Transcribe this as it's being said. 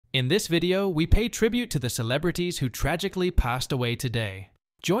In this video, we pay tribute to the celebrities who tragically passed away today.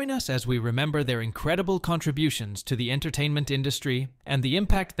 Join us as we remember their incredible contributions to the entertainment industry and the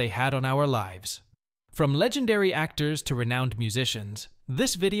impact they had on our lives. From legendary actors to renowned musicians,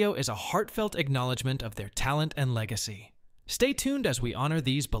 this video is a heartfelt acknowledgement of their talent and legacy. Stay tuned as we honor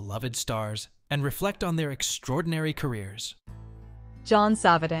these beloved stars and reflect on their extraordinary careers. John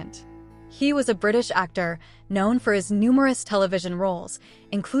Savident. He was a British actor known for his numerous television roles,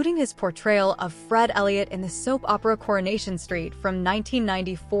 including his portrayal of Fred Elliott in the soap opera Coronation Street from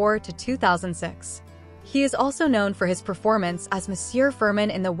 1994 to 2006. He is also known for his performance as Monsieur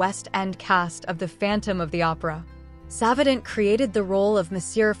Firmin in the West End cast of The Phantom of the Opera. Savident created the role of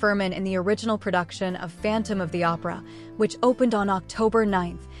Monsieur Firmin in the original production of Phantom of the Opera, which opened on October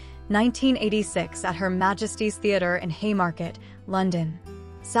 9, 1986 at Her Majesty's Theatre in Haymarket, London.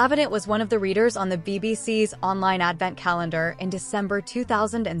 Savident was one of the readers on the BBC's online advent calendar in December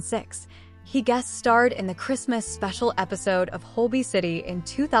 2006. He guest-starred in the Christmas special episode of Holby City in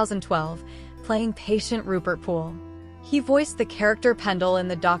 2012, playing patient Rupert Poole. He voiced the character Pendle in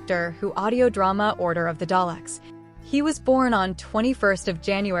the Doctor Who audio drama Order of the Daleks. He was born on 21st of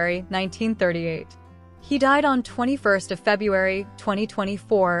January 1938. He died on 21st of February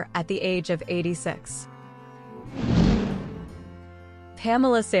 2024 at the age of 86.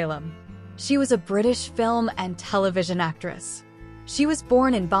 Pamela Salem. She was a British film and television actress. She was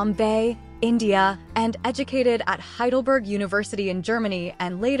born in Bombay, India, and educated at Heidelberg University in Germany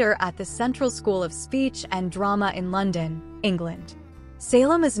and later at the Central School of Speech and Drama in London, England.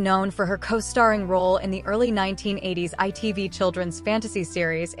 Salem is known for her co-starring role in the early 1980s ITV children's fantasy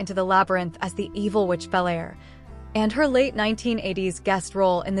series Into the Labyrinth as the evil witch Belair, and her late 1980s guest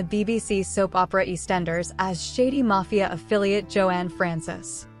role in the BBC soap opera EastEnders as shady mafia affiliate Joanne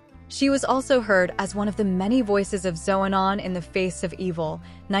Francis. She was also heard as one of the many voices of Zoanon in The Face of Evil,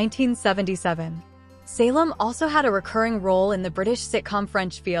 1977. Salem also had a recurring role in the British sitcom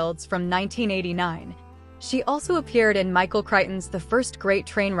French Fields from 1989. She also appeared in Michael Crichton's The First Great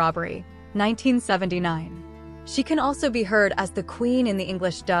Train Robbery, 1979. She can also be heard as the Queen in the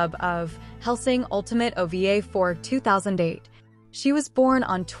English dub of Hellsing Ultimate OVA for 2008. She was born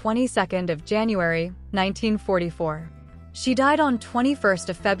on 22nd of January, 1944. She died on 21st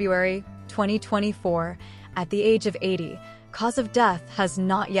of February, 2024, at the age of 80. Cause of death has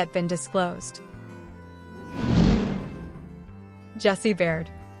not yet been disclosed. Jesse Baird.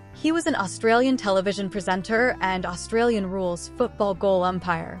 He was an Australian television presenter and Australian rules football goal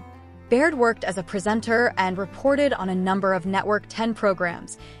umpire. Baird worked as a presenter and reported on a number of Network 10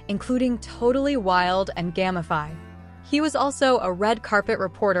 programs, including Totally Wild and Gamify. He was also a red carpet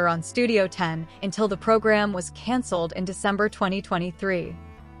reporter on Studio 10 until the program was cancelled in December 2023.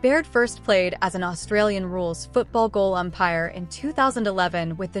 Baird first played as an Australian rules football goal umpire in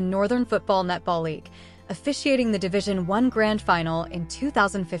 2011 with the Northern Football Netball League, officiating the Division 1 Grand Final in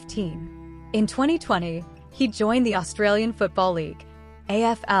 2015. In 2020, he joined the Australian Football League,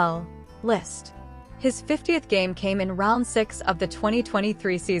 AFL, list. His 50th game came in round 6 of the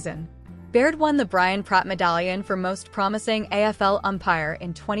 2023 season. Baird won the Brian Pratt Medallion for Most Promising AFL Umpire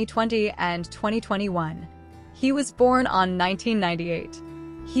in 2020 and 2021. He was born on 1998.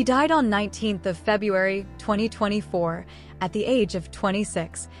 He died on 19th of February 2024 at the age of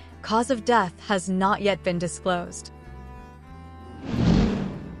 26. Cause of death has not yet been disclosed.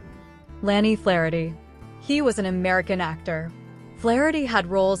 Lanny Flaherty. He was an American actor. Flaherty had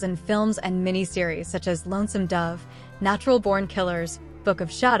roles in films and miniseries such as Lonesome Dove, Natural Born Killers, Book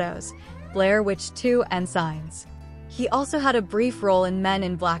of Shadows, Blair Witch 2, and Signs. He also had a brief role in Men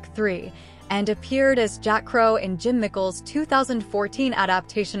in Black 3 and appeared as Jack Crow in Jim Mickles' 2014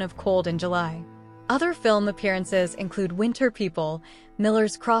 adaptation of Cold in July. Other film appearances include Winter People,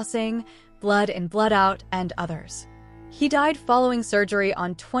 Miller's Crossing, Blood In, Blood Out, and others. He died following surgery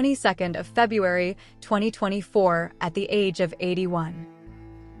on 22nd of February 2024 at the age of 81.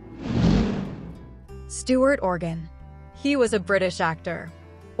 Stuart Organ. He was a British actor.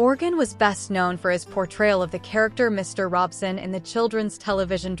 Organ was best known for his portrayal of the character Mr. Robson in the children's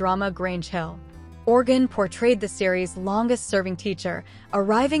television drama Grange Hill. Organ portrayed the series' longest-serving teacher,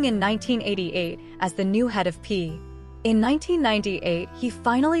 arriving in 1988 as the new head of PE. In 1998, he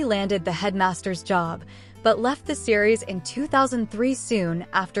finally landed the headmaster's job, but left the series in 2003 soon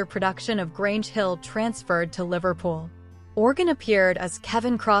after production of Grange Hill transferred to Liverpool. Organ appeared as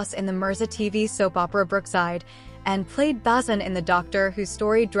Kevin Cross in the Mirza TV soap opera Brookside and played Bazin in the Doctor Who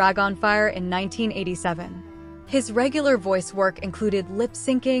story Dragonfire in 1987. His regular voice work included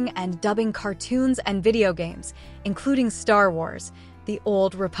lip-syncing and dubbing cartoons and video games, including Star Wars: The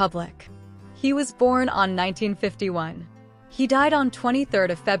Old Republic. He was born on 1951. He died on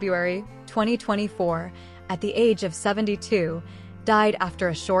 23rd of February, 2024, at the age of 72, died after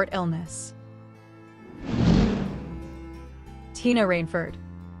a short illness. Tina Rainford.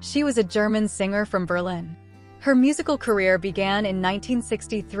 She was a German singer from Berlin. Her musical career began in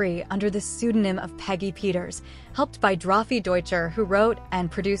 1963 under the pseudonym of Peggy Peters, helped by Drafi Deutscher, who wrote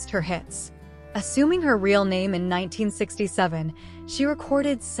and produced her hits. Assuming her real name in 1967, she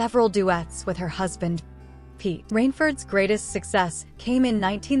recorded several duets with her husband, Pete. Rainford's greatest success came in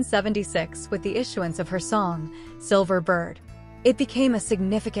 1976 with the issuance of her song, Silver Bird. It became a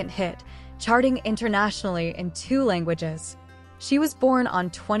significant hit, charting internationally in 2 languages. She was born on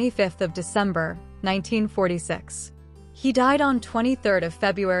 25th of December, 1946. He died on 23rd of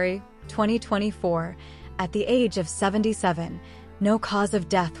February, 2024, at the age of 77. No cause of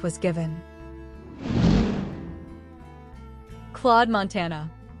death was given. Claude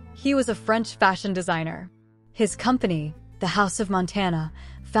Montana. He was a French fashion designer. His company, the House of Montana,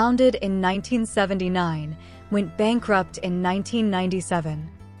 founded in 1979, went bankrupt in 1997.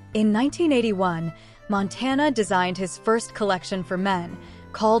 In 1981, Montana designed his first collection for men,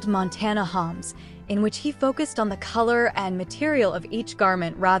 called Montana Homs, in which he focused on the color and material of each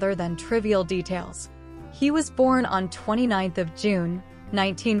garment rather than trivial details. He was born on 29th of June,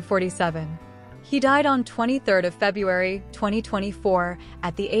 1947. He died on 23rd of February, 2024,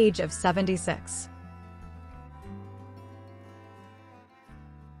 at the age of 76.